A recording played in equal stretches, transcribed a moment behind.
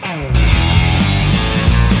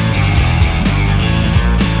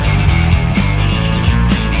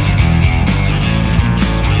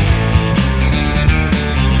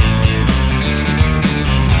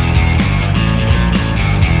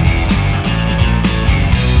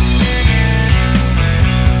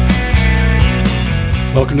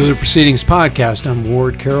Welcome to the Proceedings Podcast. I'm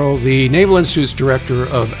Ward Carroll, the Naval Institute's Director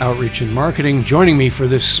of Outreach and Marketing. Joining me for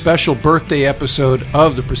this special birthday episode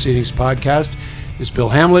of the Proceedings Podcast is Bill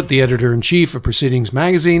Hamlet, the Editor-in-Chief of Proceedings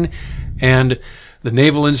Magazine, and the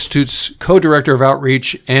Naval Institute's Co-Director of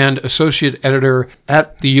Outreach and Associate Editor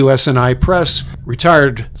at the USNI Press,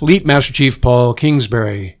 retired Fleet Master Chief Paul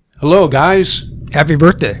Kingsbury. Hello, guys. Happy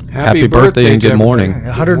birthday. Happy birthday and good morning.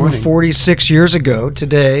 146 years ago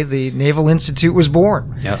today, the Naval Institute was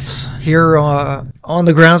born. Yes. Here on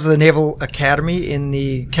the grounds of the Naval Academy in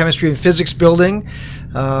the Chemistry and Physics building.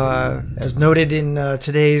 As noted in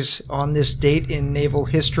today's On This Date in Naval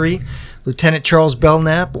History, Lieutenant Charles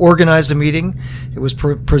Belknap organized the meeting. It was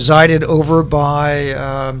presided over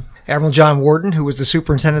by Admiral John Worden, who was the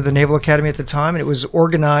superintendent of the Naval Academy at the time, and it was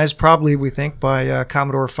organized probably, we think, by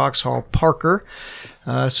Commodore Foxhall Parker.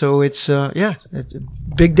 So it's a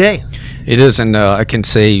big day. It is, and I can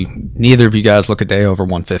say neither of you guys look a day over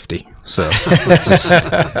 150. So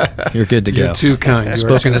you're good to go. You're too kind.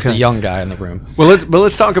 Spoken as the young guy in the room. Well,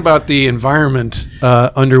 let's talk about the environment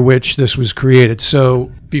under which this was created.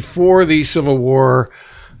 So before the Civil War,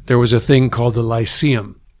 there was a thing called the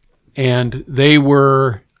Lyceum, and they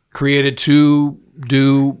were created to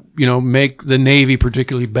make the Navy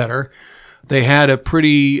particularly better. They had a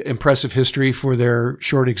pretty impressive history for their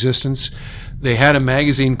short existence. They had a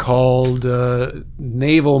magazine called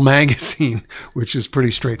Naval Magazine, which is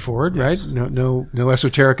pretty straightforward, yes. Right? No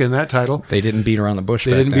esoterica in that title. They didn't beat around the bush.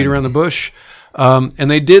 They didn't beat around the bush.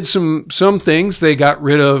 And they did some things. They got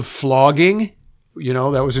rid of flogging.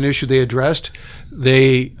 That was an issue they addressed.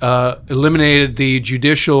 They eliminated the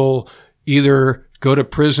judicial either go to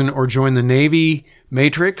prison or join the Navy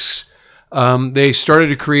matrix. They started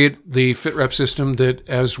to create the FITREP system that,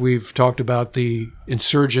 as we've talked about, the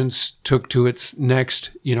insurgents took to its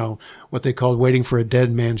next, what they called waiting for a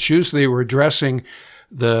dead man's shoes. So they were addressing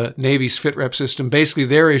the Navy's FITREP system. Basically,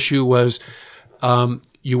 their issue was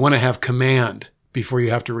you want to have command before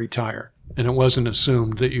you have to retire. And it wasn't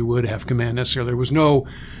assumed that you would have command necessarily. There was no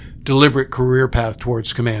deliberate career path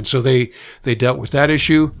towards command. So they dealt with that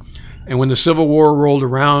issue. And when the Civil War rolled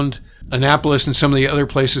around, Annapolis and some of the other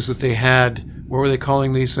places that they had, what were they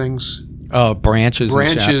calling these things?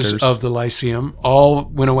 Branches of the Lyceum all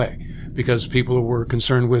went away because people were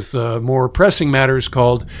concerned with more pressing matters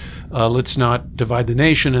called let's not divide the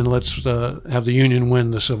nation and let's have the Union win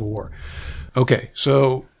the Civil War. Okay,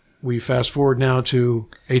 so we fast forward now to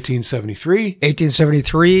 1873.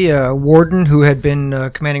 1873, Worden, who had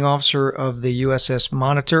been commanding officer of the USS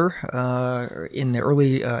Monitor in the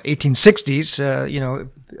early 1860s,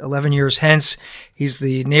 11 years hence, he's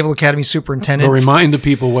the Naval Academy superintendent. But remind the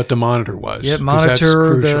people what the Monitor was. Yep,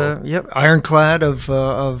 Monitor, ironclad of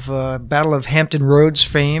Battle of Hampton Roads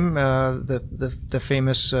fame, the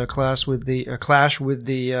famous clash with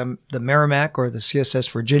the Merrimack or the CSS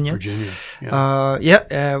Virginia.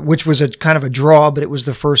 Which was a kind of a draw, but it was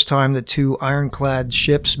the first time that two ironclad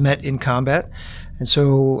ships met in combat, and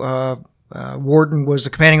so Worden was the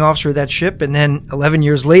commanding officer of that ship, and then 11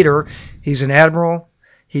 years later, he's an admiral.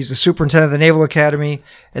 He's the superintendent of the Naval Academy,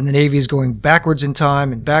 and the Navy is going backwards in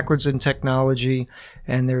time and backwards in technology.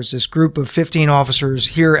 And there's this group of 15 officers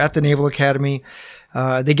here at the Naval Academy.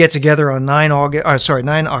 They get together on 9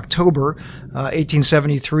 October,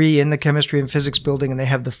 1873 in the Chemistry and Physics building, and they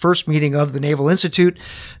have the first meeting of the Naval Institute.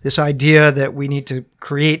 This idea that we need to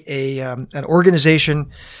create an organization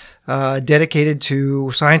dedicated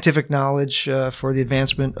to scientific knowledge for the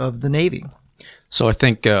advancement of the Navy. So I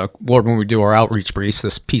think, Ward, when we do our outreach briefs,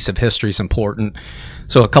 this piece of history is important.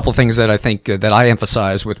 So a couple of things that I think that I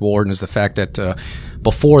emphasize with Worden is the fact that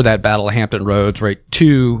before that Battle of Hampton Roads, right,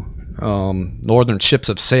 2 northern ships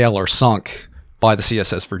of sail are sunk by the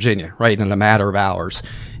CSS Virginia, right, in a matter of hours.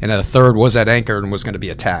 And a third was at anchor and was going to be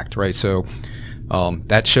attacked, right? So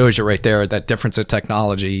that shows you right there that difference in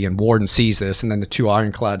technology, and Worden sees this, and then the 2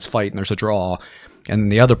 ironclads fight and there's a draw. And then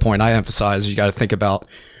the other point I emphasize is you got to think about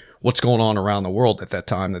what's going on around the world at that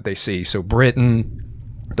time that they see. So Britain,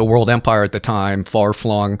 the world empire at the time,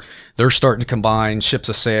 far-flung, they're starting to combine ships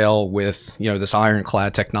of sail with, this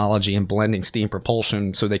ironclad technology and blending steam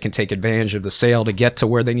propulsion so they can take advantage of the sail to get to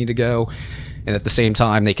where they need to go. And at the same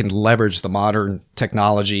time, they can leverage the modern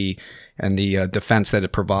technology and the defense that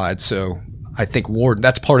it provides. So I think Worden,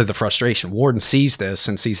 that's part of the frustration. Worden sees this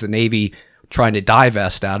and sees the Navy trying to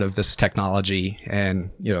divest out of this technology. And,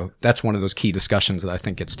 that's one of those key discussions that I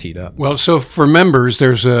think gets teed up. Well, so for members,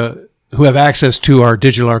 who have access to our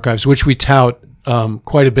digital archives, which we tout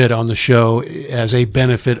quite a bit on the show as a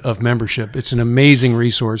benefit of membership. It's an amazing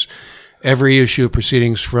resource. Every issue of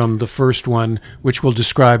Proceedings from the first one, which we'll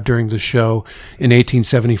describe during the show in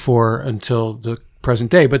 1874 until the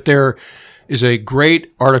present day. But there is a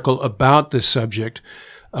great article about this subject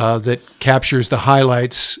that captures the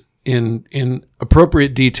highlights in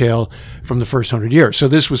appropriate detail from the first 100 years. So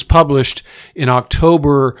this was published in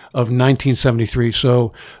October of 1973.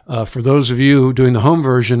 So for those of you doing the home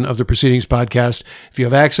version of the Proceedings podcast, if you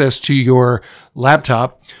have access to your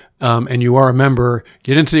laptop and you are a member,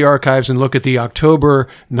 get into the archives and look at the October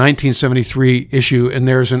 1973 issue. And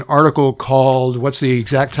there's an article called, what's the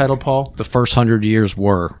exact title, Paul? The first 100 years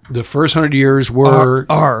were. The first 100 years were...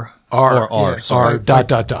 Right.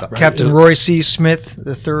 Captain Roy C. Smith,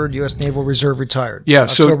 the 3rd U.S. Naval Reserve, retired. Yeah,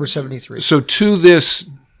 October 73. So to this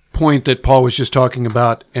point that Paul was just talking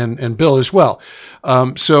about, and Bill as well.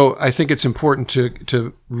 So I think it's important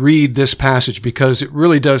to read this passage because it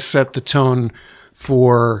really does set the tone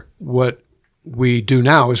for what we do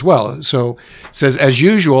now as well. So it says, as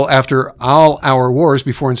usual, after all our wars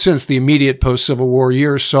before and since, the immediate post-Civil War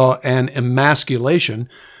years saw an emasculation,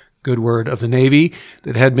 good word, of the Navy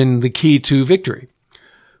that had been the key to victory.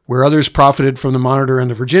 Where others profited from the Monitor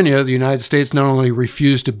and the Virginia, the United States not only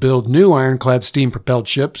refused to build new ironclad steam-propelled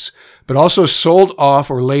ships, but also sold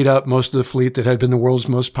off or laid up most of the fleet that had been the world's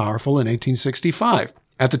most powerful in 1865.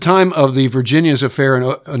 At the time of the Virginia's affair in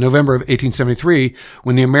November of 1873,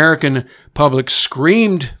 when the American public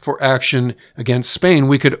screamed for action against Spain,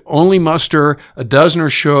 we could only muster a dozen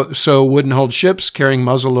or so wooden-hulled ships carrying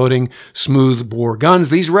muzzle-loading smooth-bore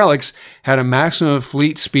guns. These relics had a maximum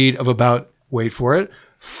fleet speed of about, wait for it,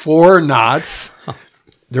 4 knots.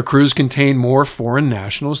 Their crews contained more foreign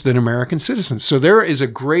nationals than American citizens. So there is a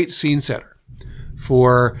great scene setter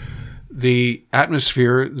for the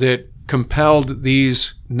atmosphere that compelled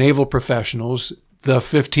these naval professionals, the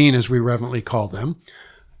 15 as we reverently call them,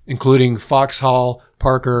 including Foxhall,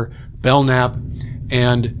 Parker, Belknap,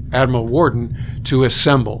 and Admiral Worden, to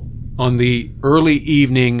assemble on the early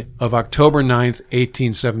evening of October 9th,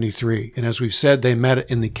 1873. And as we've said, they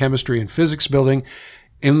met in the Chemistry and Physics building.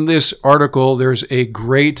 In this article, there's a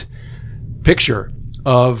great picture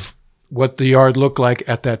of what the yard looked like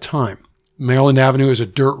at that time. Maryland Avenue is a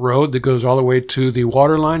dirt road that goes all the way to the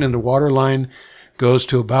waterline, and the waterline goes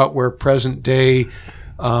to about where present-day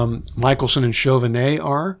Michelson and Chauvenet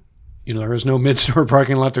are. You know, there is no mid-store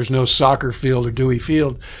parking lot. There's no soccer field or Dewey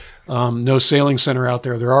Field, no sailing center out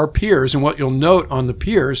there. There are piers, and what you'll note on the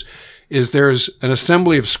piers is there's an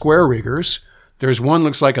assembly of square riggers. There's one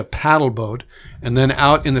looks like a paddle boat, and then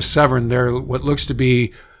out in the Severn there, what looks to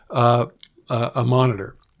be a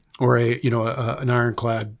monitor. Or an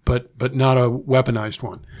ironclad, but not a weaponized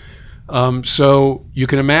one. So you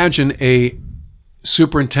can imagine a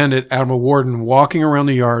Superintendent Admiral Worden walking around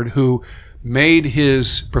the yard who made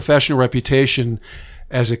his professional reputation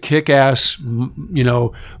as a kick-ass,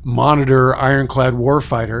 monitor ironclad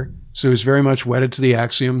warfighter. So he's very much wedded to the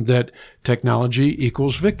axiom that technology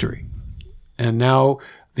equals victory. And now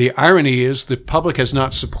the irony is the public has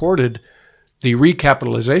not supported the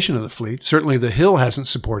recapitalization of the fleet. Certainly the Hill hasn't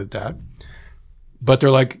supported that. But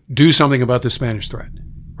they're like, do something about the Spanish threat,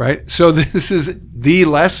 right? So this is the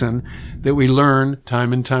lesson that we learn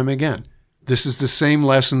time and time again. This is the same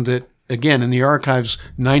lesson that, again, in the archives,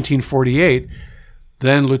 1948,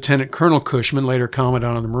 then Lieutenant Colonel Cushman, later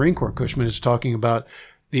Commandant of the Marine Corps, Cushman is talking about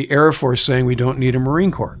the Air Force saying we don't need a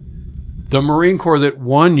Marine Corps. The Marine Corps that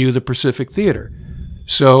won you the Pacific Theater.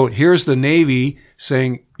 So here's the Navy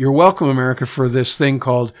saying, you're welcome, America, for this thing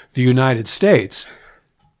called the United States.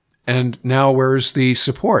 And now where's the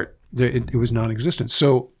support? It was non-existent.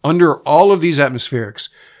 So under all of these atmospherics,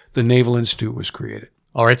 the Naval Institute was created.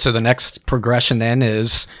 All right, so the next progression then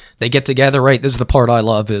is they get together, right? This is the part I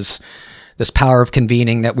love, is this power of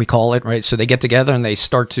convening that we call it, right? So they get together and they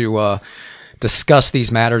start to discuss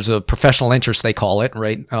these matters of professional interest, they call it,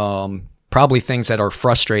 right? Probably things that are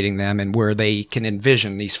frustrating them and where they can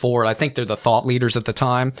envision these forward. I think they're the thought leaders at the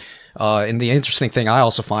time. And the interesting thing I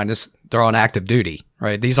also find is they're on active duty,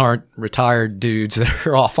 right? These aren't retired dudes that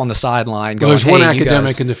are off on the sideline going, there's one hey,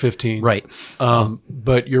 academic in the 15. Right.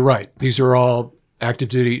 But you're right. These are all active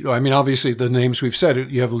duty. I mean, obviously the names we've said,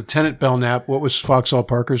 you have Lieutenant Belknap. What was Foxhall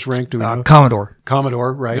Parker's rank? Do we know? Commodore.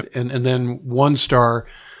 Commodore, right. Yep. And then 1-star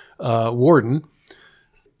Warden.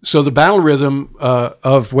 So the battle rhythm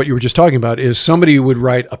of what you were just talking about is somebody would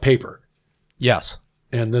write a paper. Yes.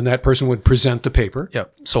 And then that person would present the paper.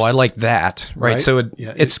 Yep. So I like that, right? So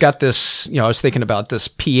it's got this, I was thinking about this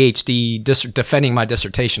PhD defending my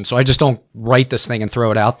dissertation. So I just don't write this thing and throw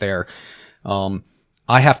it out there.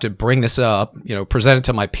 I have to bring this up, present it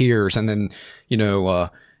to my peers, and then,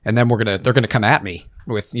 and then they're gonna come at me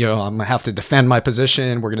with, I'm gonna have to defend my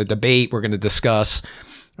position. We're gonna debate. We're gonna discuss.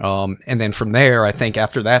 And then from there, I think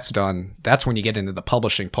after that's done, that's when you get into the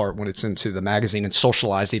publishing part, when it's into the magazine and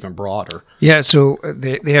socialized even broader. Yeah, so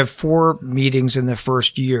they have 4 meetings in the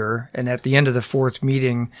first year, and at the end of the 4th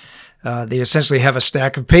meeting, they essentially have a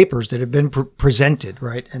stack of papers that have been presented,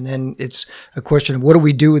 right? And then it's a question of what do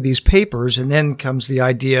we do with these papers? And then comes the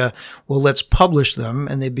idea, well, let's publish them,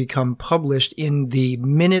 and they become published in the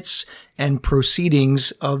minutes and proceedings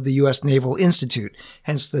of the U.S. Naval Institute.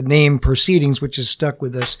 Hence the name Proceedings, which is stuck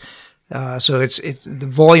with us. So it's the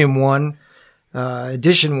volume 1,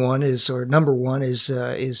 edition 1 is, or number 1 is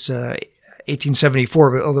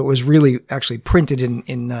 1874, but although it was really actually printed in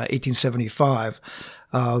 1875.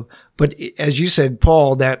 But as you said,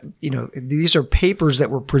 Paul, that, these are papers that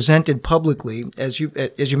were presented publicly, as you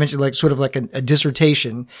mentioned, like sort of like a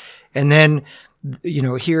dissertation. And then,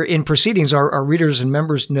 here in Proceedings, our readers and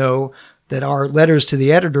members know that our letters to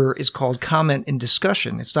the editor is called comment and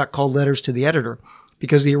discussion. It's not called letters to the editor,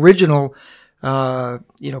 because the original,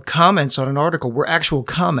 comments on an article were actual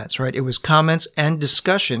comments, right? It was comments and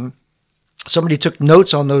discussion. Somebody took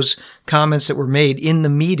notes on those comments that were made in the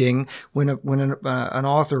meeting when an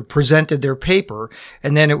author presented their paper,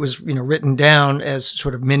 and then it was written down as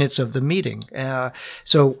sort of minutes of the meeting.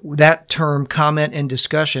 So that term, comment and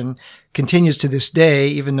discussion, continues to this day,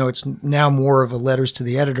 even though it's now more of a letters to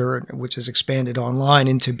the editor, which has expanded online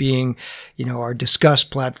into being, our Discuss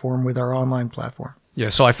platform with our online platform. Yeah,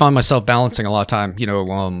 so I find myself balancing a lot of time,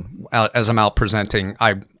 as I'm out presenting.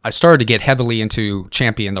 I started to get heavily into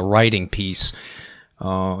champion the writing piece,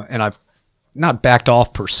 and I've not backed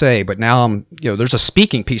off per se, but now I'm, there's a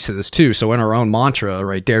speaking piece of this too. So in our own mantra,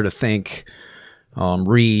 right, dare to think,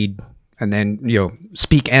 read, and then,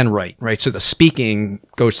 speak and write, right? So the speaking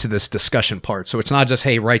goes to this discussion part. So it's not just,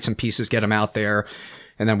 hey, write some pieces, get them out there,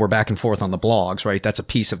 and then we're back and forth on the blogs, right? That's a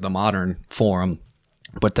piece of the modern forum.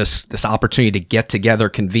 But this opportunity to get together,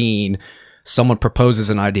 convene, someone proposes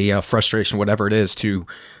an idea, frustration, whatever it is, to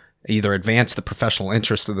either advance the professional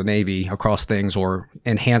interests of the Navy across things or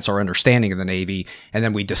enhance our understanding of the Navy, and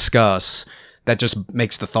then we discuss, that just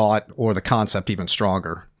makes the thought or the concept even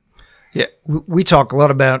stronger. Yeah, we talk a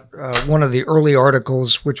lot about one of the early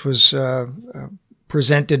articles, which was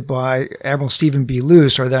presented by Admiral Stephen B.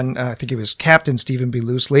 Luce, or then I think it was Captain Stephen B.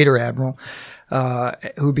 Luce, later Admiral,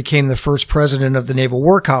 who became the first president of the Naval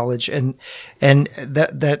War College. And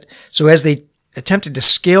so as they attempted to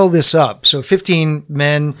scale this up, so 15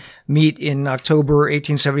 men meet in October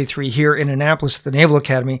 1873 here in Annapolis at the Naval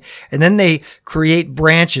Academy, and then they create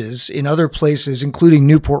branches in other places, including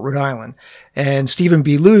Newport, Rhode Island. And Stephen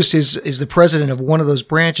B. Luce is the president of one of those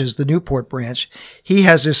branches, the Newport branch. He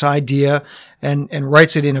has this idea and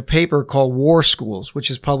writes it in a paper called War Schools, which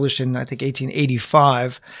is published in, I think,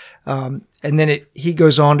 1885. And then he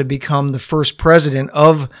goes on to become the first president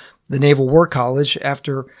of the Naval War College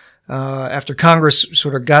after Congress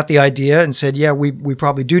sort of got the idea and said, yeah, we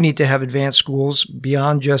probably do need to have advanced schools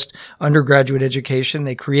beyond just undergraduate education.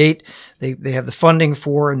 They have the funding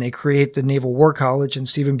for, and they create the Naval War College. And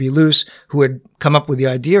Stephen B. Luce, who had come up with the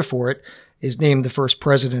idea for it, is named the first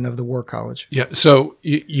president of the War College. Yeah. So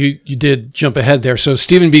you did jump ahead there. So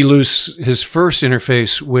Stephen B. Luce, his first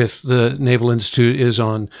interface with the Naval Institute is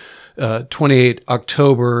on 28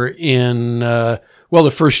 October in, the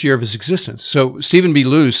first year of his existence. So Stephen B.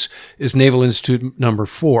 Luce is Naval Institute number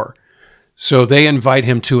 4. So they invite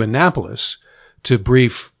him to Annapolis to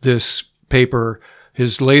brief this paper.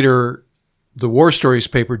 The War Stories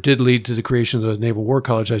paper did lead to the creation of the Naval War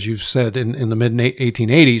College, as you've said, in the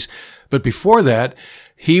mid-1880s. But before that,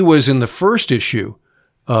 he was in the first issue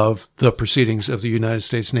of the Proceedings of the United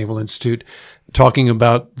States Naval Institute, talking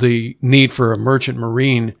about the need for a merchant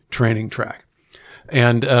marine training track.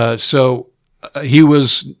 And he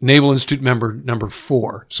was Naval Institute member number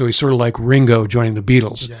 4. So he's sort of like Ringo joining the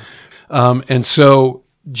Beatles. Yeah. And so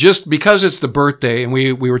just because it's the birthday, and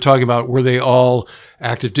we were talking about, were they all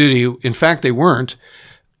active duty? In fact, they weren't.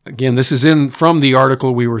 Again, this is from the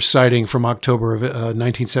article we were citing from October of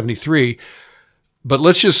 1973. But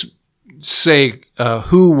let's just say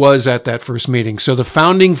who was at that first meeting. So the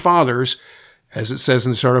founding fathers, as it says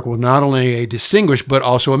in this article, were not only a distinguished, but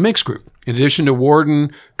also a mixed group. In addition to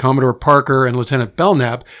Warden, Commodore Parker, and Lieutenant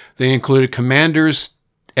Belknap, they included Commanders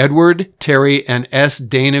Edward, Terry, and S.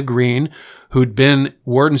 Dana Green, who'd been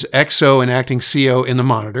Warden's XO and acting CO in the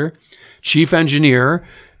Monitor, Chief Engineer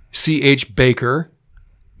C.H. Baker,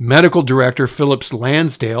 Medical Director Phillips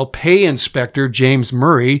Lansdale, Pay Inspector James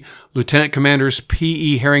Murray, Lieutenant Commanders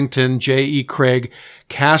P.E. Harrington, J.E. Craig,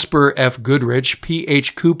 Casper F. Goodrich,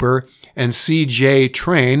 P.H. Cooper, and C.J.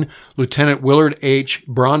 Train, Lieutenant Willard H.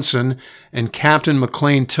 Bronson, and Captain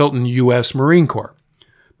McLean Tilton, U.S. Marine Corps.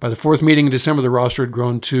 By the fourth meeting in December, the roster had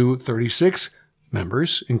grown to 36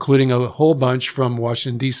 members, including a whole bunch from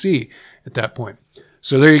Washington, D.C. at that point.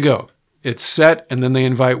 So there you go. It's set, and then they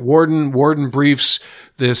invite Worden. Worden briefs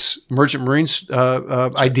this Merchant Marines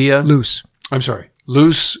idea. Luce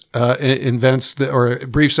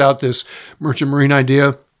briefs out this Merchant Marine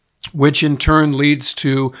idea, which in turn leads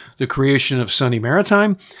to the creation of Sunny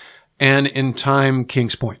Maritime and in time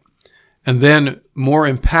Kings Point. And then more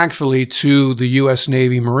impactfully to the U.S.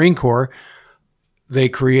 Navy Marine Corps, they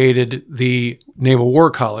created the Naval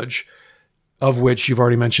War College, of which you've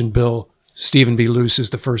already mentioned, Bill. Stephen B. Luce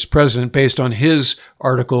is the first president, based on his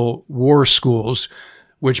article, War Schools,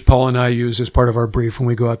 which Paul and I use as part of our brief when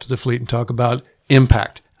we go out to the fleet and talk about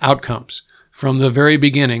impact, outcomes. From the very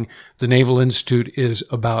beginning, the Naval Institute is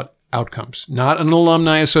about outcomes, not an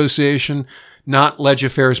alumni association, not leg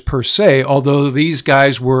affairs per se, although these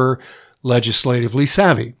guys were legislatively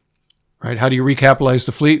savvy, right? How do you recapitalize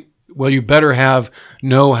the fleet? Well, you better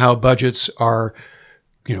know how budgets are,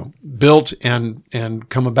 built and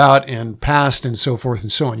come about and passed and so forth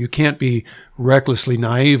and so on. You can't be recklessly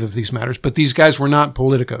naive of these matters. But these guys were not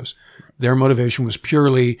politicos. Their motivation was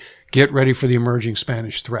purely get ready for the emerging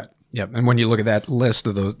Spanish threat. Yep. And when you look at that list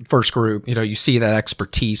of the first group, you see that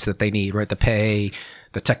expertise that they need, right? The pay,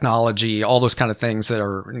 the technology, all those kind of things that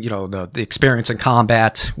are, the experience in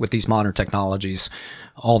combat with these modern technologies,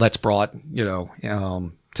 all that's brought,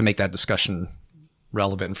 to make that discussion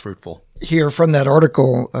relevant and fruitful. Here from that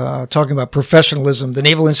article, talking about professionalism, the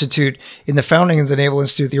Naval Institute, in the founding of the Naval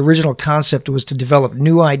Institute, the original concept was to develop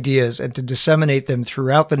new ideas and to disseminate them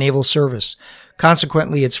throughout the naval service.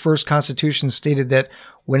 Consequently, its first constitution stated that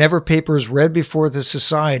whenever papers read before the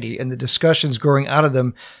society and the discussions growing out of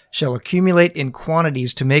them shall accumulate in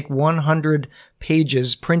quantities to make 100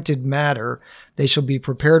 pages printed matter, they shall be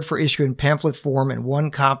prepared for issue in pamphlet form, and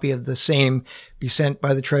one copy of the same be sent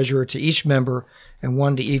by the treasurer to each member and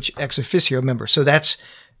one to each ex officio member. So this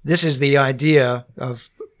is the idea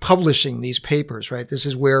of publishing these papers, right? This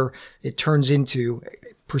is where it turns into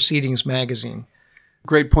Proceedings magazine.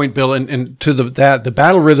 Great point, Bill. And to the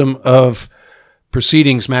battle rhythm of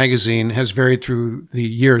Proceedings magazine has varied through the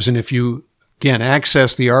years. And if you, again,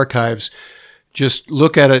 access the archives, just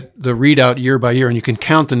look at it, the readout year by year, and you can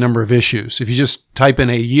count the number of issues. If you just type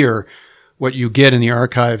in a year, what you get in the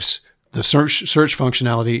archives, the search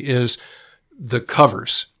functionality is the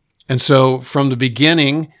covers. And so from the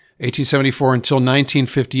beginning, 1874 until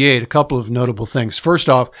 1958, a couple of notable things. First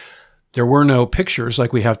off, there were no pictures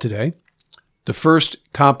like we have today. The first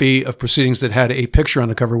copy of Proceedings that had a picture on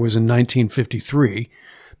the cover was in 1953.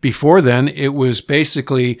 Before then, it was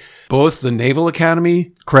basically both the Naval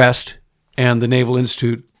Academy crest and the Naval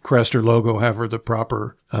Institute crest or logo, however the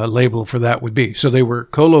proper label for that would be. So they were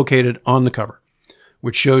co-located on the cover,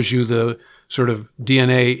 which shows you the sort of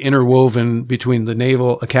DNA interwoven between the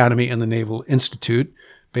Naval Academy and the Naval Institute,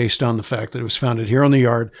 based on the fact that it was founded here on the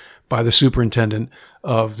yard by the superintendent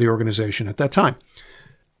of the organization at that time.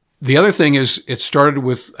 The other thing is it started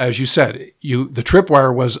with, as you said, the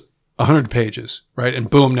tripwire was 100 pages, right? And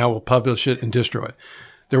boom, now we'll publish it and distro it.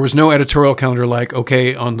 There was no editorial calendar like,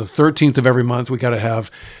 okay, on the 13th of every month, we got to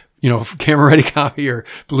have, camera ready copy or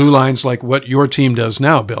blue lines like what your team does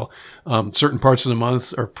now, Bill. Certain parts of the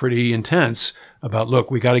month are pretty intense about,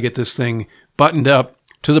 look, we got to get this thing buttoned up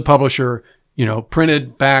to the publisher,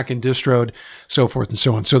 printed, back and distroed, so forth and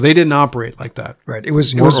so on. So they didn't operate like that. Right. It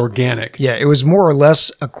was more organic. Yeah. It was more or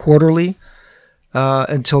less a quarterly,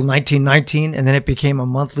 until 1919. And then it became a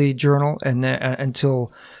monthly journal. And then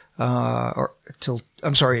until I think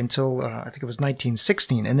it was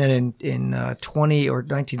 1916. And then in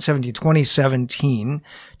 2017,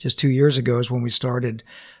 just 2 years ago is when we started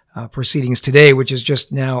Proceedings Today, which is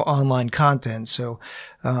just now online content. So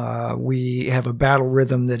we have a battle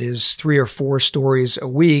rhythm that is 3 or 4 stories a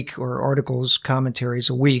week, or articles, commentaries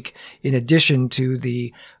a week, in addition to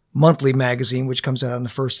the monthly magazine, which comes out on the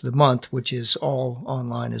first of the month, which is all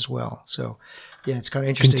online as well. So yeah, it's kind of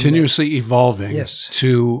interesting. Continuously evolving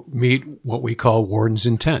to meet what we call Warden's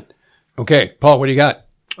intent. Okay, Paul, what do you got?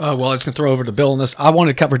 Well, I was going to throw over to Bill on this. I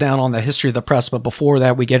wanted to cover down on the history of the press, but before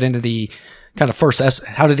that, we get into the kind of first,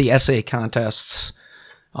 how did the essay contests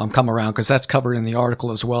come around? Because that's covered in the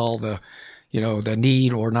article as well. The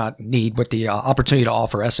need or not need, but the opportunity to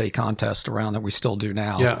offer essay contests around that we still do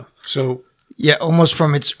now. Yeah. So. Yeah, almost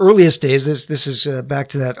from its earliest days. This is back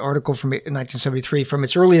to that article from 1973. From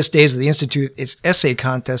its earliest days of the Institute, its essay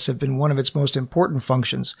contests have been one of its most important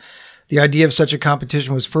functions. The idea of such a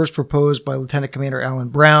competition was first proposed by Lieutenant Commander Allen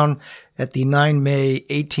Brown at the 9 May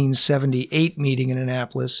 1878 meeting in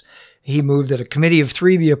Annapolis. he moved that a committee of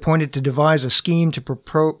 3 be appointed to devise a scheme to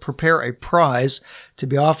prepare a prize to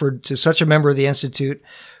be offered to such a member of the Institute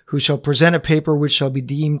who shall present a paper which shall be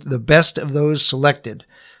deemed the best of those selected.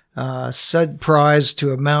 Said prize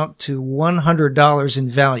to amount to $100 in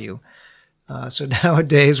value. So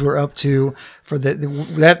nowadays we're up to, for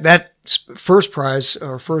that first prize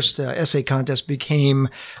or first essay contest became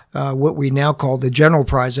what we now call the general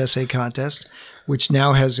prize essay contest, which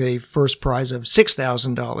now has a first prize of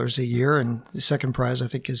 $6,000 a year, and the second prize I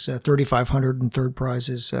think is $3,500, and third prize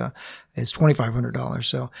is $2,500.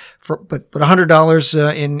 So, but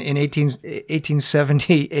 $100 in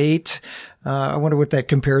 1878. I wonder what that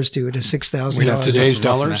compares to $6,000. We have today's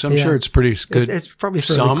dollars. I'm sure it's pretty good. It's probably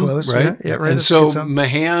fairly close, right? Yeah, right. And so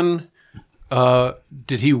Mahan,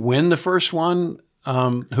 did he win the first one?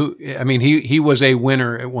 He was a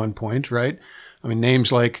winner at one point, right? I mean,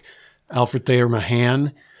 names like Alfred Thayer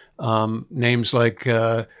Mahan, names like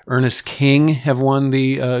Ernest King have won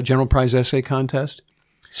the General Prize Essay Contest.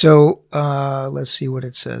 So let's see what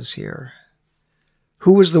it says here.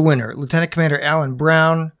 Who was the winner? Lieutenant Commander Alan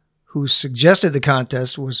Brown, who suggested the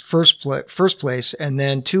contest, was first place, and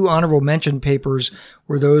then 2 honorable mention papers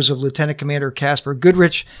were those of Lieutenant Commander Caspar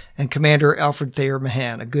Goodrich and Commander Alfred Thayer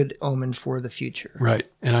Mahan, a good omen for the future. Right,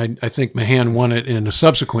 and I think Mahan won it in a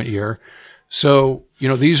subsequent year. So,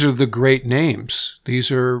 these are the great names. They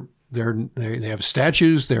have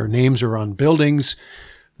statues, their names are on buildings.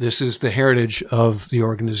 This is the heritage of the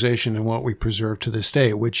organization and what we preserve to this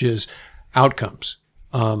day, which is outcomes.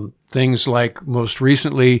 Things like most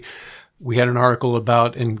recently, we had an article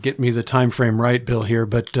about, and get me the time frame right, Bill, here,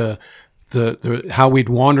 but the how we'd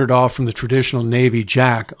wandered off from the traditional Navy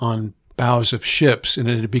jack on bows of ships, and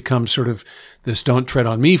it had become sort of this "Don't Tread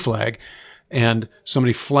on Me" flag. And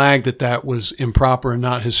somebody flagged that was improper and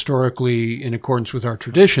not historically in accordance with our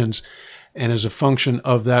traditions. And as a function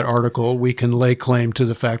of that article, we can lay claim to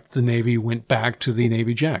the fact that the Navy went back to the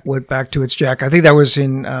Navy jack. Went back to its jack. I think that was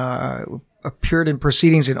appeared in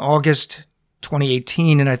Proceedings in August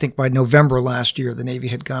 2018, and I think by November last year, the Navy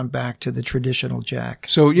had gone back to the traditional jack.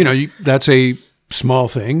 So, that's a small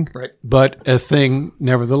thing, right? But a thing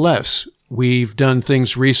nevertheless. We've done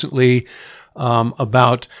things recently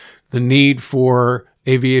about the need for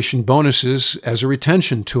aviation bonuses as a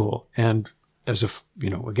retention tool. And as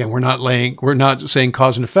again, we're not saying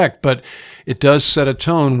cause and effect, but it does set a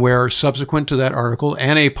tone where subsequent to that article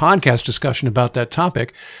and a podcast discussion about that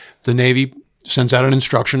topic, the Navy sends out an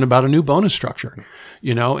instruction about a new bonus structure,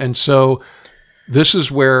 and so this is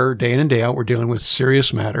where day in and day out we're dealing with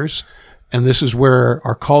serious matters. And this is where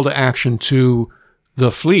our call to action to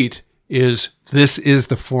the fleet is, this is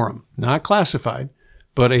the forum, not classified,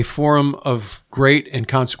 but a forum of great and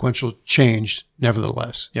consequential change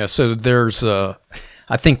nevertheless. Yeah, so there's,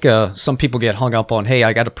 I think some people get hung up on, hey,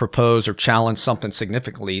 I got to propose or challenge something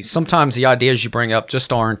significantly. Sometimes the ideas you bring up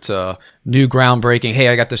just aren't new groundbreaking. Hey,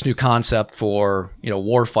 I got this new concept for,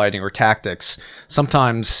 war fighting or tactics.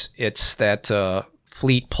 Sometimes it's that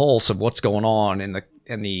fleet pulse of what's going on and the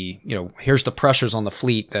here's the pressures on the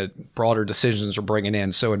fleet that broader decisions are bringing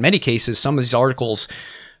in. So in many cases, some of these articles,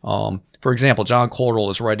 for example, John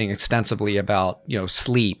Cordell is writing extensively about,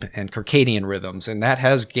 sleep and circadian rhythms, and that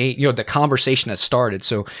has gained, the conversation has started.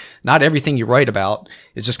 So not everything you write about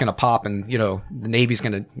is just going to pop and, the Navy's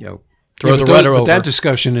going to, throw the rudder over. But that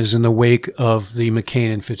discussion is in the wake of the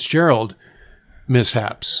McCain and Fitzgerald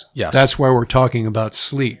mishaps. Yes. That's why we're talking about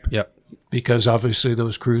sleep. Yep. Because obviously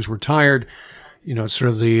those crews were tired. It's sort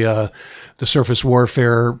of the surface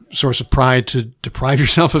warfare source of pride to deprive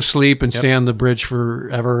yourself of sleep and stay on the bridge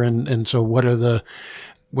forever. And so what are the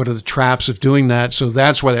traps of doing that? So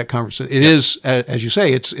that's why that conversation, it is, as you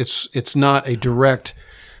say, it's not a direct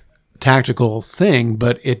tactical thing,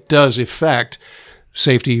 but it does affect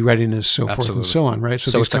safety, readiness, so forth and so on, right?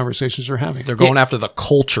 So these conversations are having. They're going after the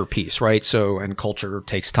culture piece, right? So, and culture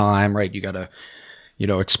takes time, right? You got to,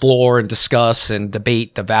 explore and discuss and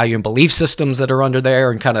debate the value and belief systems that are under there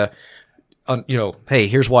and kind of, hey,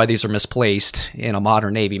 here's why these are misplaced in a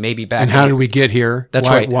modern Navy. Maybe back. And how did we get here? That's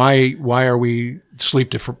right. Why are we sleep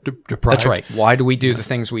deprived? That's right. Why do we do the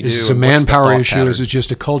things we do? Is it a manpower issue? Pattern? Is it just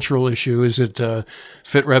a cultural issue? Is it a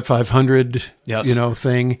Fit Rep 500,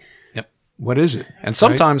 thing? What is it? And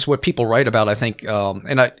sometimes what people write about, I think,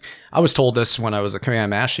 and I was told this when I was a command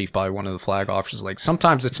master chief by one of the flag officers, like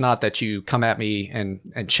sometimes it's not that you come at me and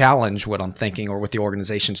challenge what I'm thinking or what the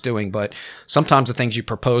organization's doing, but sometimes the things you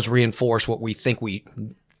propose reinforce what we think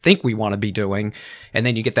think we want to be doing. And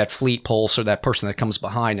then you get that fleet pulse or that person that comes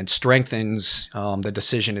behind and strengthens the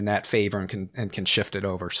decision in that favor and can shift it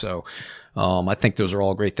over. So I think those are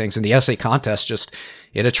all great things. And the essay contest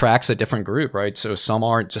it attracts a different group, right? So some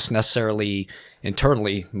aren't just necessarily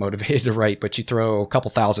internally motivated to write, but you throw a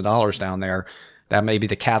couple $1,000s down there. That may be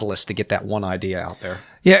the catalyst to get that one idea out there.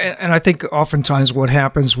 Yeah, and I think oftentimes what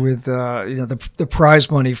happens with the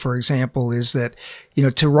prize money, for example, is that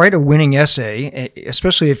to write a winning essay,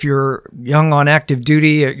 especially if you're young on active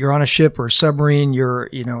duty, you're on a ship or a submarine, you're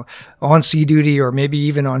on sea duty or maybe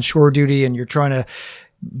even on shore duty, and you're trying to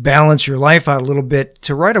balance your life out a little bit.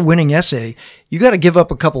 To write a winning essay, you got to give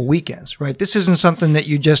up a couple weekends, right? This isn't something that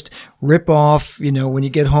you just rip off, when you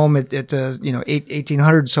get home at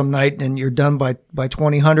 1800 some night and you're done by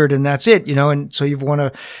 2000 and that's it, and so you've won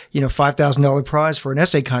a, $5,000 prize for an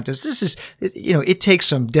essay contest. This is, it takes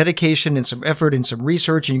some dedication and some effort and some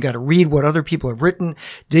research, and you got to read what other people have written,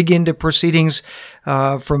 dig into proceedings,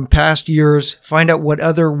 from past years, find out what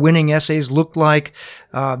other winning essays look like,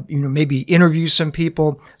 maybe interview some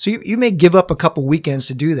people. So you may give up a couple weekends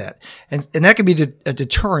to do that. And that can be a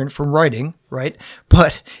deterrent from writing, right?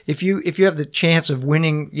 But if you have the chance of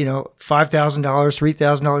winning, $5,000,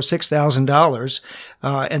 $3,000, $6,000,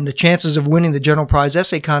 and the chances of winning the general prize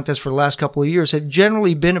essay contest for the last couple of years have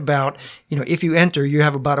generally been about, if you enter, you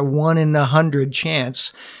have about a 1 in 100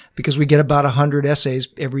 chance, because we get about 100 essays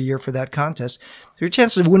every year for that contest. So your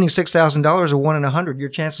chances of winning $6,000 are 1 in 100. Your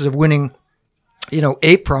chances of winning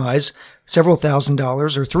a prize, several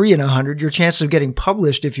 $1,000s, or 3 in 100, your chances of getting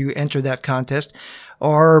published if you enter that contest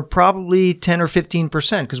are probably 10 or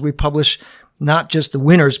 15%, because we publish not just the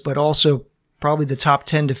winners, but also probably the top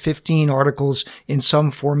 10 to 15 articles in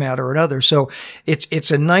some format or another. So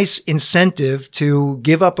it's a nice incentive to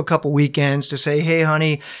give up a couple weekends to say, hey,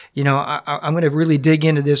 honey, I'm going to really dig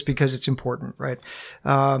into this because it's important, right?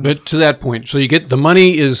 But to that point, so you get the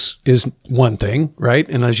money is one thing, right?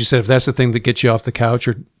 And as you said, if that's the thing that gets you off the couch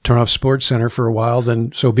or turn off Sports Center for a while,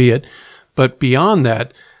 then so be it. But beyond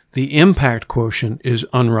that, the impact quotient is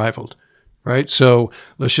unrivaled, right? So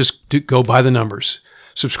let's just go by the numbers.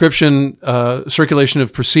 Subscription, circulation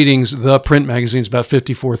of Proceedings, the print magazine, is about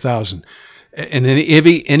 54,000. And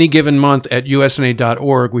in any given month at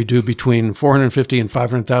USNI.org, we do between 450 and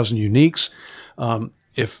 500,000 uniques.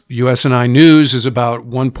 If USNI News is about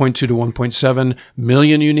 1.2 to 1.7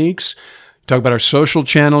 million uniques. Talk about our social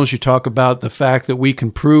channels. You talk about the fact that we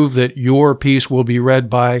can prove that your piece will be read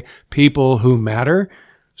by people who matter.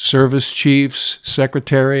 Service chiefs,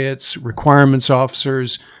 secretariats, requirements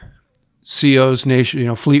officers, COs,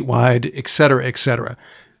 nation, fleet-wide, et cetera,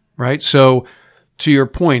 right? So to your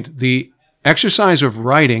point, the exercise of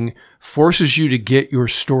writing forces you to get your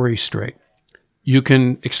story straight. You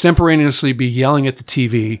can extemporaneously be yelling at the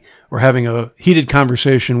TV or having a heated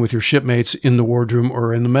conversation with your shipmates in the wardroom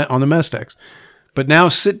or on the mess decks. But now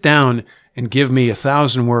sit down and give me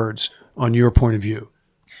 1,000 words on your point of view.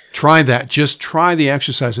 Try that. Just try the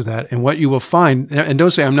exercise of that. And what you will find, and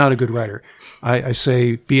don't say I'm not a good writer. I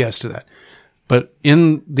say BS to that. But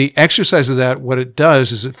in the exercise of that, what it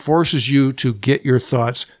does is it forces you to get your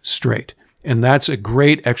thoughts straight. And that's a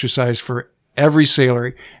great exercise for every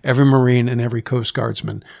sailor, every Marine, and every Coast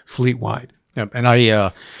Guardsman fleet-wide. Yep.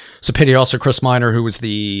 And so pity also Chris Miner, who was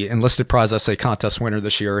the enlisted prize essay contest winner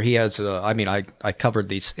this year. He has, I covered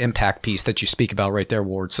this impact piece that you speak about right there,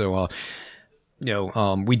 Ward. So,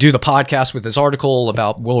 we do the podcast with his article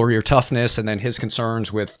about warrior toughness and then his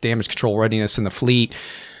concerns with damage control readiness in the fleet.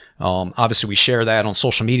 Obviously, we share that on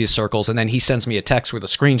social media circles, and then he sends me a text with a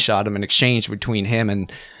screenshot of an exchange between him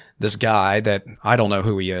and this guy that I don't know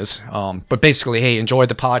who he is. But basically, hey, enjoyed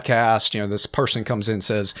the podcast. This person comes in and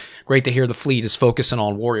says, great to hear the fleet is focusing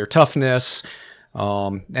on warrior toughness.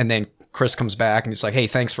 And then Chris comes back and he's like, hey,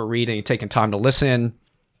 thanks for reading and taking time to listen.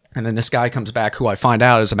 And then this guy comes back, who I find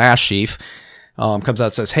out is a mass chief. Comes out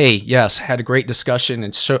and says, hey, yes, had a great discussion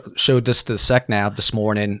and showed this to the SecNav this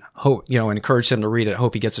morning. Hope, and encouraged him to read it.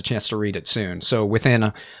 Hope he gets a chance to read it soon. So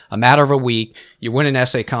within a matter of a week, you win an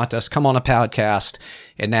essay contest, come on a podcast,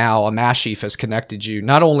 and now a mass chief has connected you.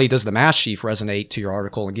 Not only does the mass chief resonate to your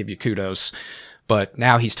article and give you kudos, but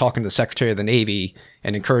now he's talking to the Secretary of the Navy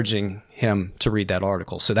and encouraging him to read that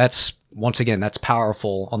article. So that's, once again, that's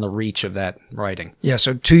powerful on the reach of that writing. Yeah,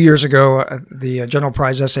 so 2 years ago, the General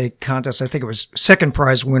Prize Essay Contest, I think it was second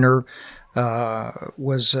prize winner,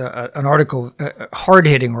 was an article, a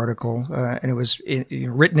hard-hitting article, and it was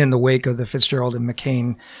written in the wake of the Fitzgerald and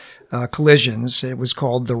McCain collisions. It was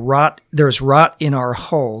called There's Rot in Our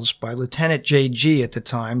Hulls by Lieutenant J.G. at the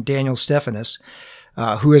time, Daniel Stephanus.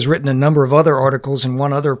 who has written a number of other articles and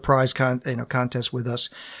won other prize contests with us.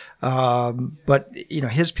 But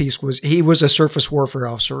his piece was, he was a surface warfare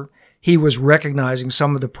officer. He was recognizing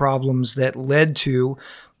some of the problems that led to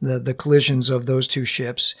the collisions of those two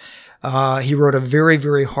ships. He wrote a very,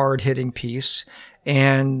 very hard-hitting piece.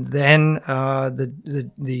 And then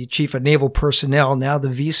the chief of naval personnel, now the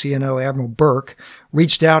VCNO, Admiral Burke,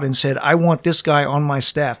 reached out and said, I want this guy on my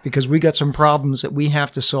staff because we got some problems that we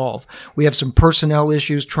have to solve. We have some personnel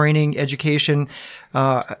issues, training, education,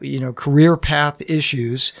 career path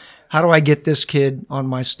issues. How do I get this kid on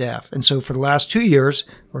my staff? And so for the last 2 years,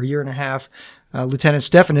 or a year and a half, Lieutenant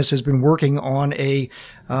Stephanus has been working on a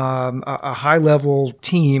high-level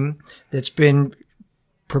team that's been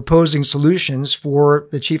proposing solutions for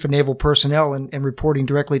the Chief of Naval Personnel and reporting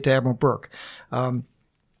directly to Admiral Burke.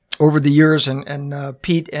 Over the years, and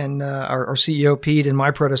Pete and our CEO Pete and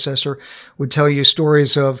my predecessor would tell you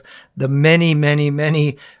stories of the many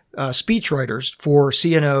speechwriters for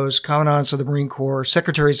CNOs, commandants of the Marine Corps,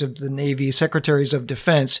 secretaries of the Navy, secretaries of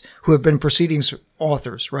Defense, who have been proceedings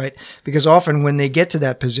authors, right? Because often when they get to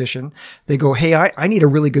that position, they go, hey, I need a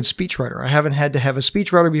really good speechwriter. I haven't had to have a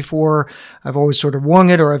speechwriter before. I've always sort of wung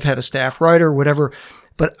it, or I've had a staff writer, whatever.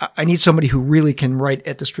 But I need somebody who really can write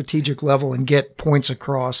at the strategic level and get points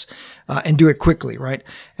across and do it quickly, right?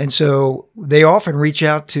 And so they often reach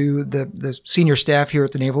out to the senior staff here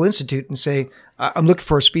at the Naval Institute and say, I'm looking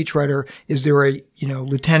for a speechwriter. Is there a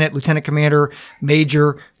lieutenant commander,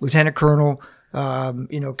 major, lieutenant colonel,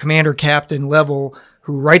 commander, captain level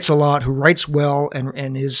who writes a lot, who writes well,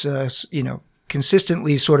 and is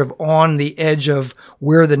consistently sort of on the edge of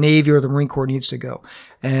where the Navy or the Marine Corps needs to go.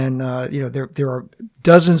 And, there are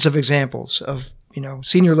dozens of examples of,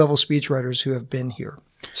 senior level speechwriters who have been here.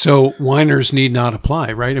 So whiners need not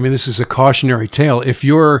apply, right? I mean, this is a cautionary tale. If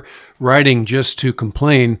you're writing just to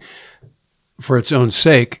complain for its own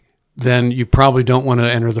sake, then you probably don't want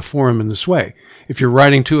to enter the forum in this way. If you're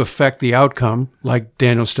writing to affect the outcome, like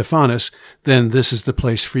Daniel Stephanus, then this is the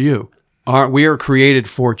place for you. We are created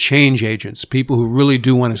for change agents, people who really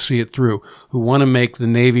do want to see it through, who want to make the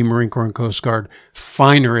Navy, Marine Corps, and Coast Guard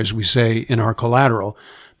finer, as we say in our collateral,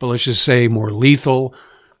 but let's just say more lethal,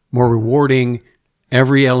 more rewarding.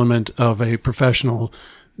 Every element of a professional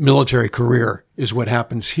military career is what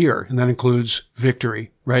happens here, and that includes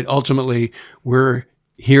victory, right? Ultimately, we're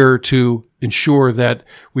here to ensure that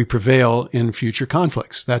we prevail in future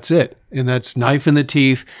conflicts. That's it. And that's knife in the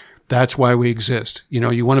teeth. That's why we exist.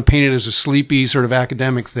 You want to paint it as a sleepy sort of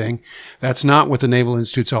academic thing. That's not what the Naval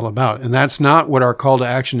Institute's all about. And that's not what our call to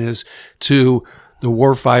action is to the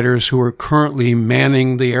warfighters who are currently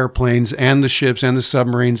manning the airplanes and the ships and the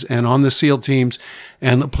submarines and on the SEAL teams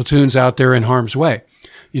and the platoons out there in harm's way.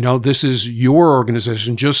 This is your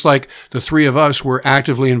organization. Just like the three of us were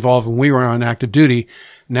actively involved when we were on active duty,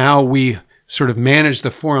 now we sort of manage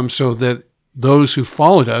the forum so that those who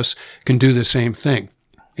followed us can do the same thing.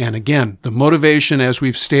 And again, the motivation, as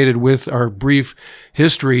we've stated with our brief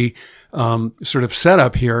history sort of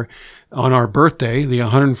setup here on our birthday, the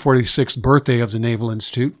 146th birthday of the Naval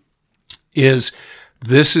Institute, is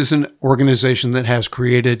this is an organization that has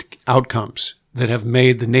created outcomes that have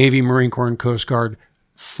made the Navy, Marine Corps, and Coast Guard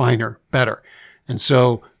finer, better. And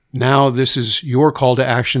so now this is your call to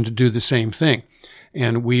action to do the same thing.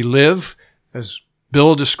 And we live, as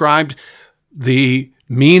Bill described, the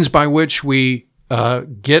means by which we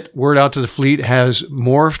get word out to the fleet has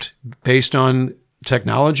morphed based on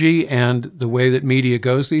technology and the way that media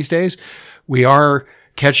goes these days. We are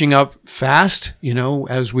catching up fast.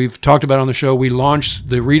 As we've talked about on the show, we launched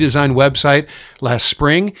the redesigned website last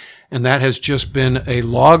spring, and that has just been a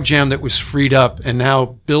logjam that was freed up. And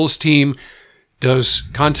now Bill's team does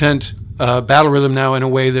content battle rhythm now in a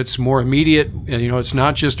way that's more immediate. And, it's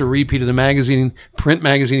not just a repeat of the print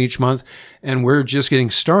magazine each month. And we're just getting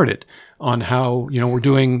started on how, we're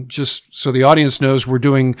doing, just so the audience knows, we're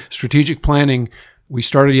doing strategic planning. We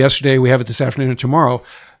started yesterday. We have it this afternoon and tomorrow.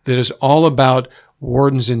 That is all about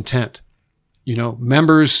warden's intent.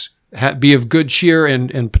 Members be of good cheer,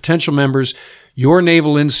 and potential members. Your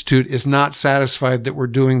Naval Institute is not satisfied that we're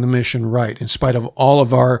doing the mission right, in spite of all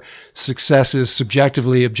of our successes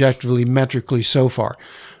subjectively, objectively, metrically so far.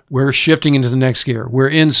 We're shifting into the next gear. We're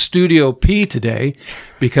in Studio P today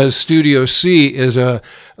because Studio C is a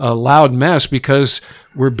loud mess because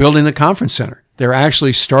we're building the conference center. They're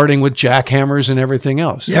actually starting with jackhammers and everything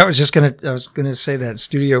else. Yeah, I was gonna say that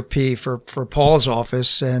Studio P for Paul's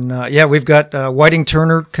office, and we've got Whiting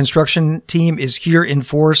Turner construction team is here in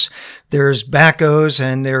force. There's backhoes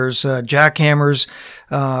and there's jackhammers.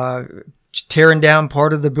 tearing down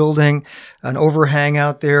part of the building, an overhang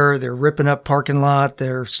out there. They're ripping up parking lot.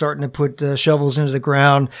 They're starting to put shovels into the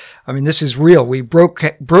ground. I mean, this is real. We broke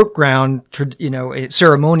ground,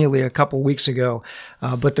 ceremonially a couple weeks ago,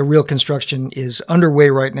 but the real construction is underway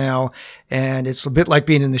right now, and it's a bit like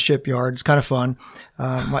being in the shipyard. It's kind of fun.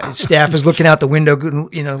 My staff is looking out the window,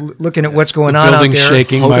 looking at what's going on out there. The building's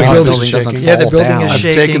shaking. My building's shaking. Yeah, the building is I've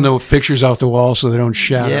shaking. taken the pictures off the wall so they don't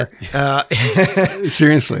shatter. Yeah.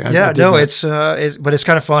 Seriously. But it's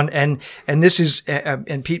kind of fun. And this is,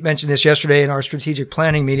 and Pete mentioned this yesterday in our strategic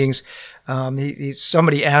planning meetings.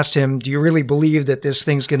 Somebody asked him, do you really believe that this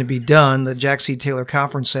thing's going to be done, the Jack C. Taylor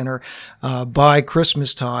Conference Center, by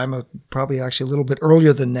Christmas time, probably actually a little bit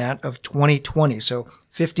earlier than that, of 2020. So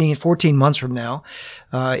 14 months from now,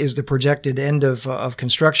 is the projected end of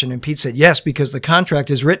construction. And Pete said, yes, because the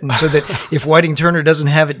contract is written so that if Whiting Turner doesn't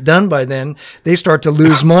have it done by then, they start to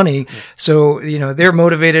lose money. So, they're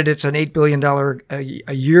motivated. It's an $8 billion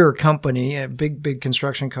a year company, a big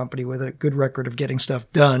construction company with a good record of getting stuff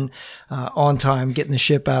done, on time, getting the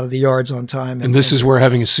ship out of the yards on time. And this is where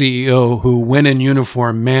having a CEO who, when in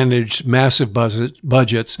uniform, managed massive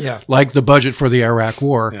budgets, like the budget for the Iraq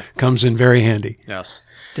War, comes in very handy. Yes.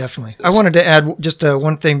 Definitely. I wanted to add just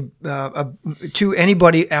one thing to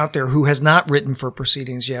anybody out there who has not written for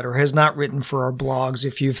Proceedings yet or has not written for our blogs.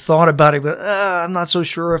 If you've thought about it, but I'm not so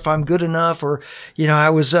sure if I'm good enough, or I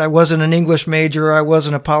wasn't an English major, I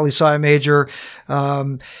wasn't a poli-sci major.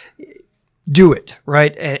 Do it,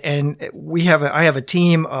 right? And I have a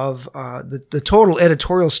team of, the total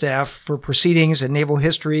editorial staff for Proceedings and Naval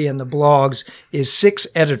History and the blogs is 6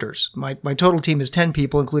 editors. My total team is 10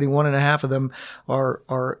 people, including 1.5 of them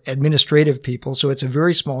are administrative people. So it's a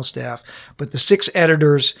very small staff, but the 6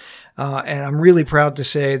 editors, and I'm really proud to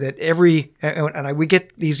say that we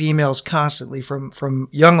get these emails constantly from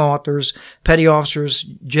young authors, petty officers,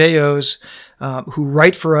 JOs, who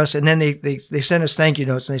write for us, and then they send us thank you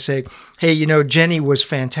notes, and they say, hey, Jenny was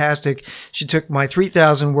fantastic. She took my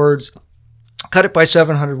 3,000 words, cut it by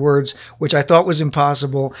 700 words, which I thought was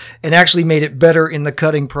impossible, and actually made it better in the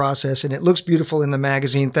cutting process. And it looks beautiful in the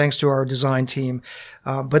magazine, thanks to our design team.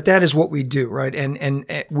 But that is what we do, right? And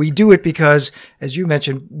we do it because, as you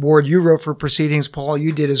mentioned, Ward, you wrote for Proceedings. Paul,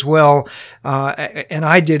 you did as well. And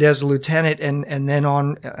I did as a lieutenant and then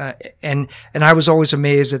on, and I was always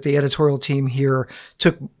amazed that the editorial team here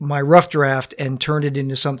took my rough draft and turned it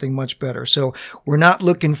into something much better. So we're not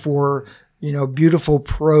looking for, beautiful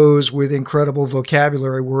prose with incredible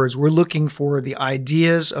vocabulary words. We're looking for the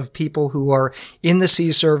ideas of people who are in the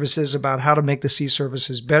sea services about how to make the sea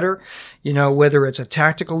services better. Whether it's a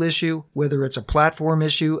tactical issue, whether it's a platform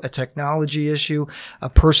issue, a technology issue, a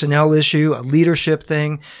personnel issue, a leadership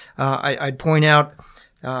thing. I'd point out,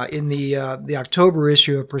 in the October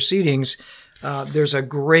issue of Proceedings, there's a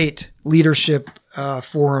great leadership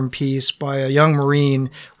forum piece by a young Marine,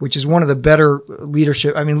 which is one of the better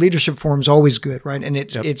leadership. I mean, leadership forum's always good, right? And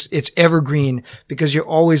it's evergreen because you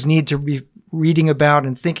always need to be reading about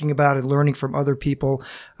and thinking about and learning from other people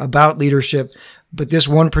about leadership. But this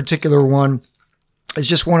one particular one is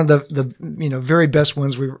just one of the very best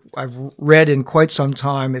ones I've read in quite some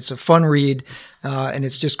time. It's a fun read, and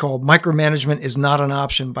it's just called "Micromanagement is Not an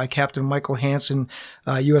Option" by Captain Michael Hansen,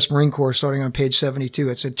 U.S. Marine Corps, starting on page 72.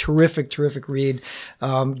 It's a terrific read.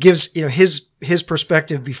 Gives his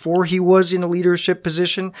perspective before he was in a leadership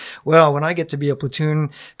position. Well, when I get to be a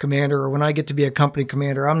platoon commander or when I get to be a company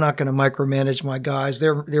commander, I'm not going to micromanage my guys.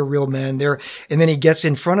 They're real men. And then he gets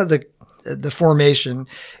in front of the formation,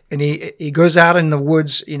 and he goes out in the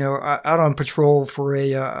woods, out on patrol for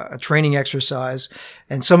a training exercise.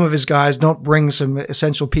 And some of his guys don't bring some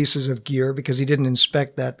essential pieces of gear because he didn't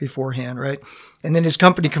inspect that beforehand, right? And then his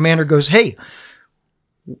company commander goes, hey,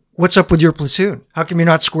 what's up with your platoon? How come you're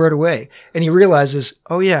not squared away? And he realizes,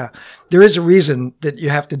 oh yeah, there is a reason that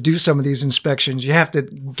you have to do some of these inspections. You have to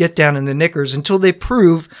get down in the knickers until they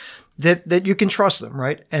prove that you can trust them,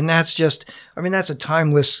 right? And that's that's a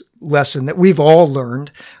timeless lesson that we've all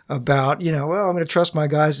learned about, well, I'm going to trust my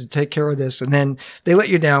guys to take care of this. And then they let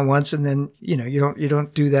you down once, and then, you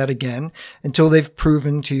don't do that again until they've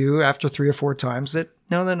proven to you after 3 or 4 times that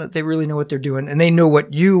no, they really know what they're doing and they know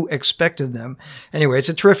what you expect of them. Anyway, it's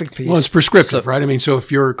a terrific piece. Well, it's prescriptive, right? I mean, so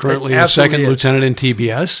if you're currently a second lieutenant in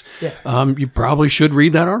TBS, you probably should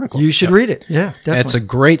read that article. You should read it. Yeah, definitely. It's a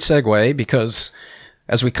great segue because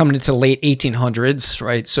as we come into the late 1800s,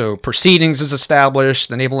 right? So Proceedings is established,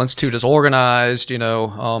 the Naval Institute is organized,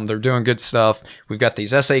 they're doing good stuff. We've got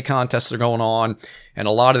these essay contests that are going on, and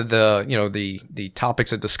a lot of the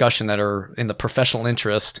topics of discussion that are in the professional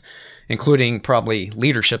interest, including probably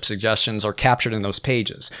leadership suggestions, are captured in those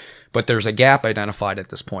pages. but there's a gap identified at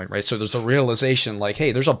this point, right? So there's a realization like,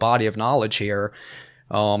 hey, there's a body of knowledge here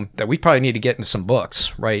that we probably need to get into some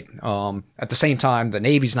books, right? At the same time, the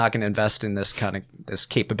Navy's not going to invest in this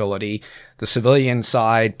capability. The civilian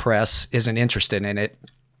side press isn't interested in it.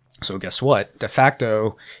 So guess what? De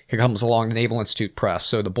facto, here comes along the Naval Institute Press.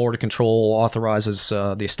 So the Board of Control authorizes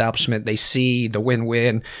the establishment. They see the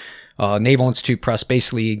win-win. Naval Institute Press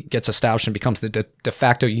basically gets established and becomes the de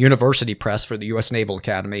facto university press for the U.S. Naval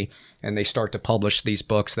Academy. And they start to publish these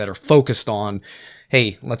books that are focused on,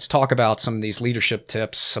 hey, let's talk about some of these leadership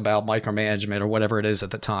tips about micromanagement or whatever it is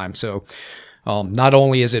at the time. So not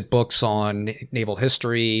only is it books on naval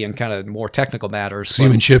history and kind of more technical matters.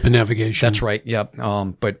 Seamanship and navigation. That's right. Yep.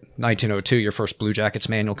 But 1902, your first Blue Jackets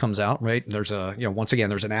manual comes out, right? There's once again,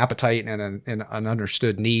 there's an appetite and an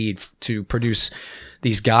understood need to produce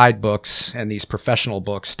these guidebooks and these professional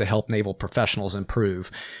books to help naval professionals improve.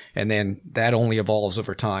 And then that only evolves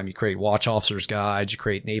over time. You create watch officers' guides, you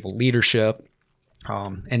create naval leadership.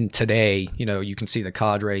 And today, you can see the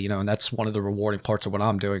cadre, and that's one of the rewarding parts of what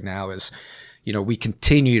I'm doing now is, we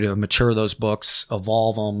continue to mature those books,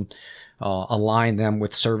 evolve them, align them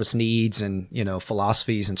with service needs and,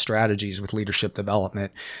 philosophies and strategies with leadership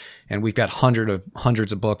development. And we've got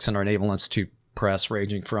hundreds of books in our Naval Institute Press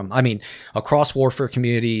ranging from, across warfare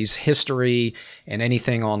communities, history, and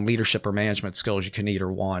anything on leadership or management skills you can need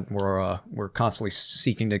or want. We're constantly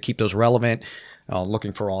seeking to keep those relevant,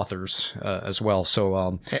 looking for authors as well.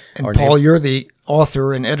 So, and Paul, you're the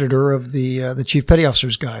author and editor of the Chief Petty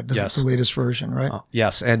Officer's Guide, yes. The latest version, right?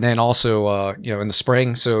 Yes, and then also, in the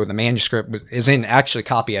spring, so the manuscript is in actually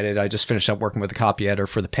copy edited. I just finished up working with the copy editor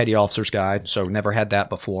for the Petty Officer's Guide, so never had that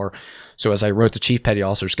before. So as I wrote the Chief Petty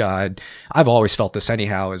Officer's Guide, I've always felt this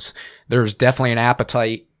anyhow, is there's definitely an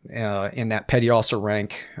appetite in that petty officer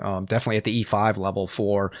rank, definitely at the E5 level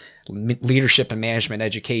for leadership and management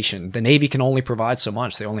education. The Navy can only provide so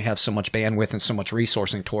much. They only have so much bandwidth and so much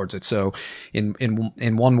resourcing towards it. So in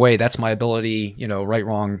one way, that's my ability, right,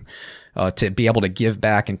 wrong, to be able to give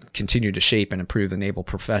back and continue to shape and improve the naval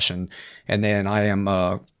profession. And then I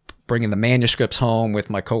am, bringing the manuscripts home with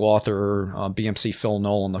my co-author, BMC Phil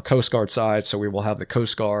Knoll on the Coast Guard side. So we will have the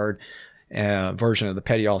Coast Guard version of the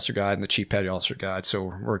Petty Officer Guide and the Chief Petty Officer Guide.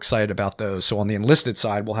 So we're excited about those. So on the enlisted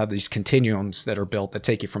side, we'll have these continuums that are built that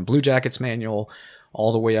take you from Blue Jackets manual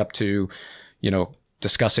all the way up to,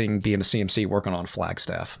 discussing being a CMC, working on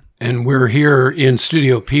Flagstaff. And we're here in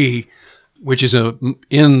Studio P, which is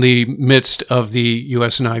in the midst of the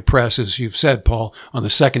USNI press, as you've said, Paul, on the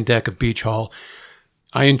second deck of Beach Hall.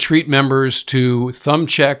 I entreat members to thumb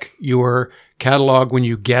check your catalog when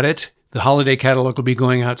you get it. The holiday catalog will be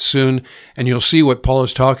going out soon, and you'll see what Paul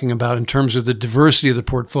is talking about in terms of the diversity of the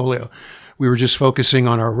portfolio. We were just focusing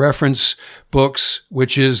on our reference books,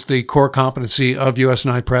 which is the core competency of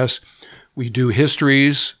USNI Press. We do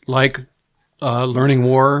histories like Learning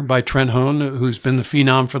War by Trent Hone, who's been the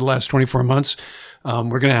phenom for the last 24 months.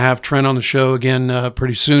 We're going to have Trent on the show again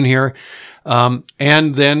pretty soon here.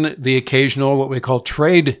 And then the occasional, what we call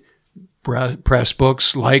trade press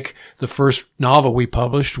books, like the first novel we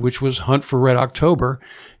published, which was Hunt for Red October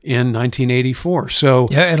in 1984. So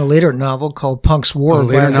and a later novel called Punk's War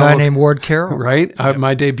by a guy named Ward Carroll. Right.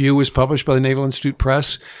 My debut was published by the Naval Institute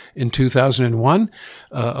Press in 2001.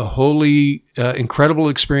 A wholly incredible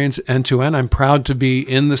experience end to end. I'm proud to be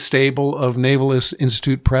in the stable of Naval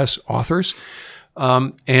Institute Press authors.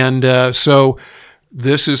 So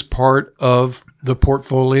this is part of the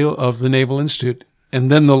portfolio of the Naval Institute. And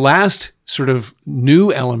then the last sort of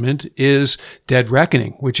new element is Dead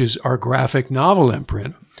Reckoning, which is our graphic novel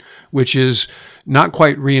imprint, which is not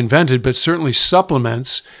quite reinvented, but certainly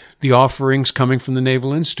supplements the offerings coming from the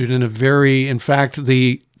Naval Institute. In fact,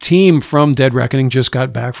 the team from Dead Reckoning just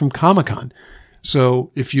got back from Comic-Con.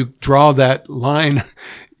 So if you draw that line,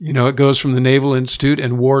 it goes from the Naval Institute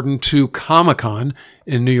and Warden to Comic-Con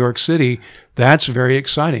in New York City. That's very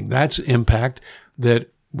exciting. That's impact that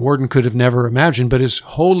Warden could have never imagined, but is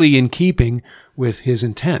wholly in keeping with his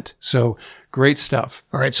intent. So great stuff.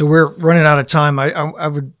 All right. So we're running out of time. I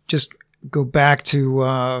would just go back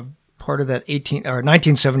to part of that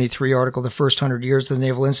 1973 article, The First 100 Years of the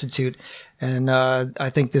Naval Institute. And I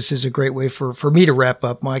think this is a great way for me to wrap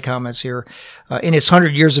up my comments here. In its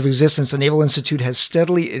 100 years of existence, the Naval Institute has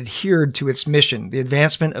steadily adhered to its mission, the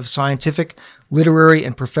advancement of scientific, literary,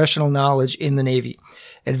 and professional knowledge in the Navy.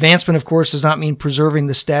 Advancement, of course, does not mean preserving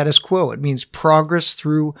the status quo. It means progress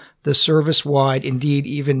through the service-wide, indeed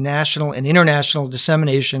even national and international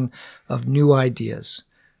dissemination of new ideas.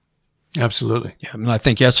 Absolutely. Yeah, I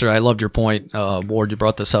think yesterday I loved your point, Ward. You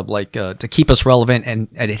brought this up, like to keep us relevant and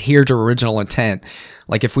adhere to original intent.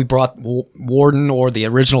 Like if we brought Warden or the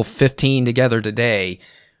original 15 together today,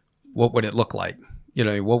 what would it look like? You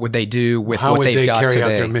know, what would they do with what they've got today? How would they carry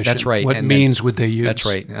out their mission? That's right. What means would they use? That's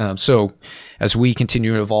right. So as we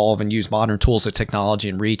continue to evolve and use modern tools of technology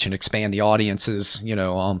and reach and expand the audiences,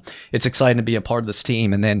 it's exciting to be a part of this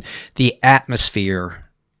team. And then the atmosphere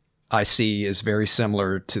I see is very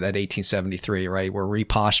similar to that 1873, right? We're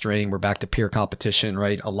reposturing, we're back to peer competition,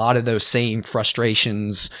 right? A lot of those same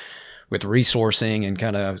frustrations with resourcing and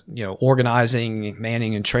kind of, organizing,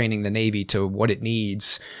 manning and training the Navy to what it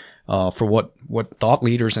needs for what thought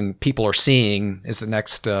leaders and people are seeing is the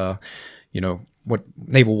next, what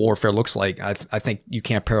naval warfare looks like. I think you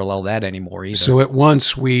can't parallel that anymore either. So at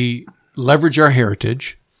once we leverage our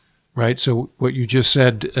heritage, right? So what you just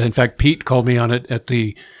said, in fact, Pete called me on it at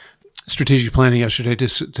the strategic planning yesterday to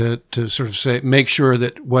sort of say, make sure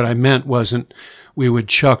that what I meant wasn't we would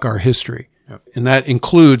chuck our history. Yep. And that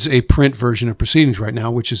includes a print version of Proceedings right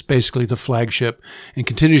now, which is basically the flagship and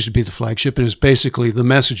continues to be the flagship and is basically the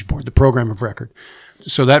message board, the program of record.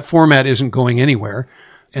 So that format isn't going anywhere.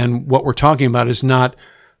 And what we're talking about is not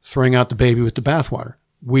throwing out the baby with the bathwater.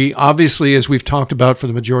 We obviously, as we've talked about for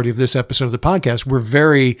the majority of this episode of the podcast, we're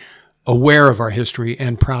very aware of our history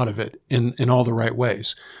and proud of it in all the right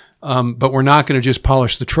ways. But we're not going to just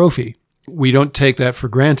polish the trophy. We don't take that for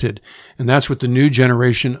granted. And that's what the new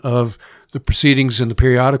generation of the Proceedings and the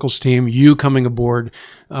periodicals team, you coming aboard,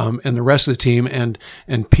 and the rest of the team, and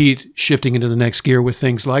Pete shifting into the next gear with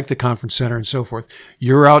things like the conference center and so forth.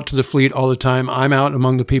 You're out to the fleet all the time. I'm out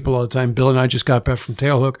among the people all the time. Bill and I just got back from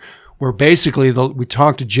Tailhook, where basically we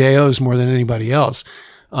talk to JOs more than anybody else,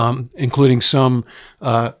 including some,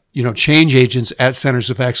 change agents at centers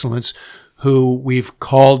of excellence who we've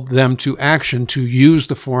called them to action to use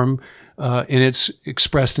the forum in its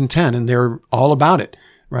expressed intent, and they're all about it,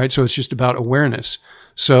 right? So it's just about awareness.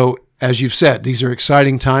 So as you've said, these are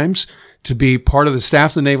exciting times to be part of the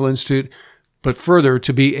staff of the Naval Institute, but further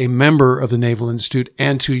to be a member of the Naval Institute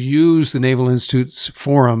and to use the Naval Institute's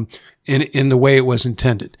forum in the way it was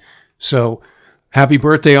intended. So happy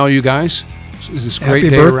birthday, all you guys. It's this great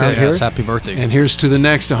day around here. Yes, happy birthday. And here's to the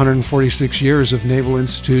next 146 years of Naval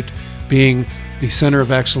Institute being the center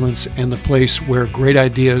of excellence and the place where great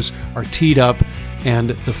ideas are teed up and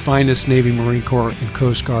the finest Navy, Marine Corps, and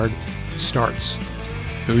Coast Guard starts.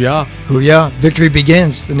 Hoo-yah. Hoo-yah. Victory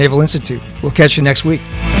begins. The Naval Institute. We'll catch you next week.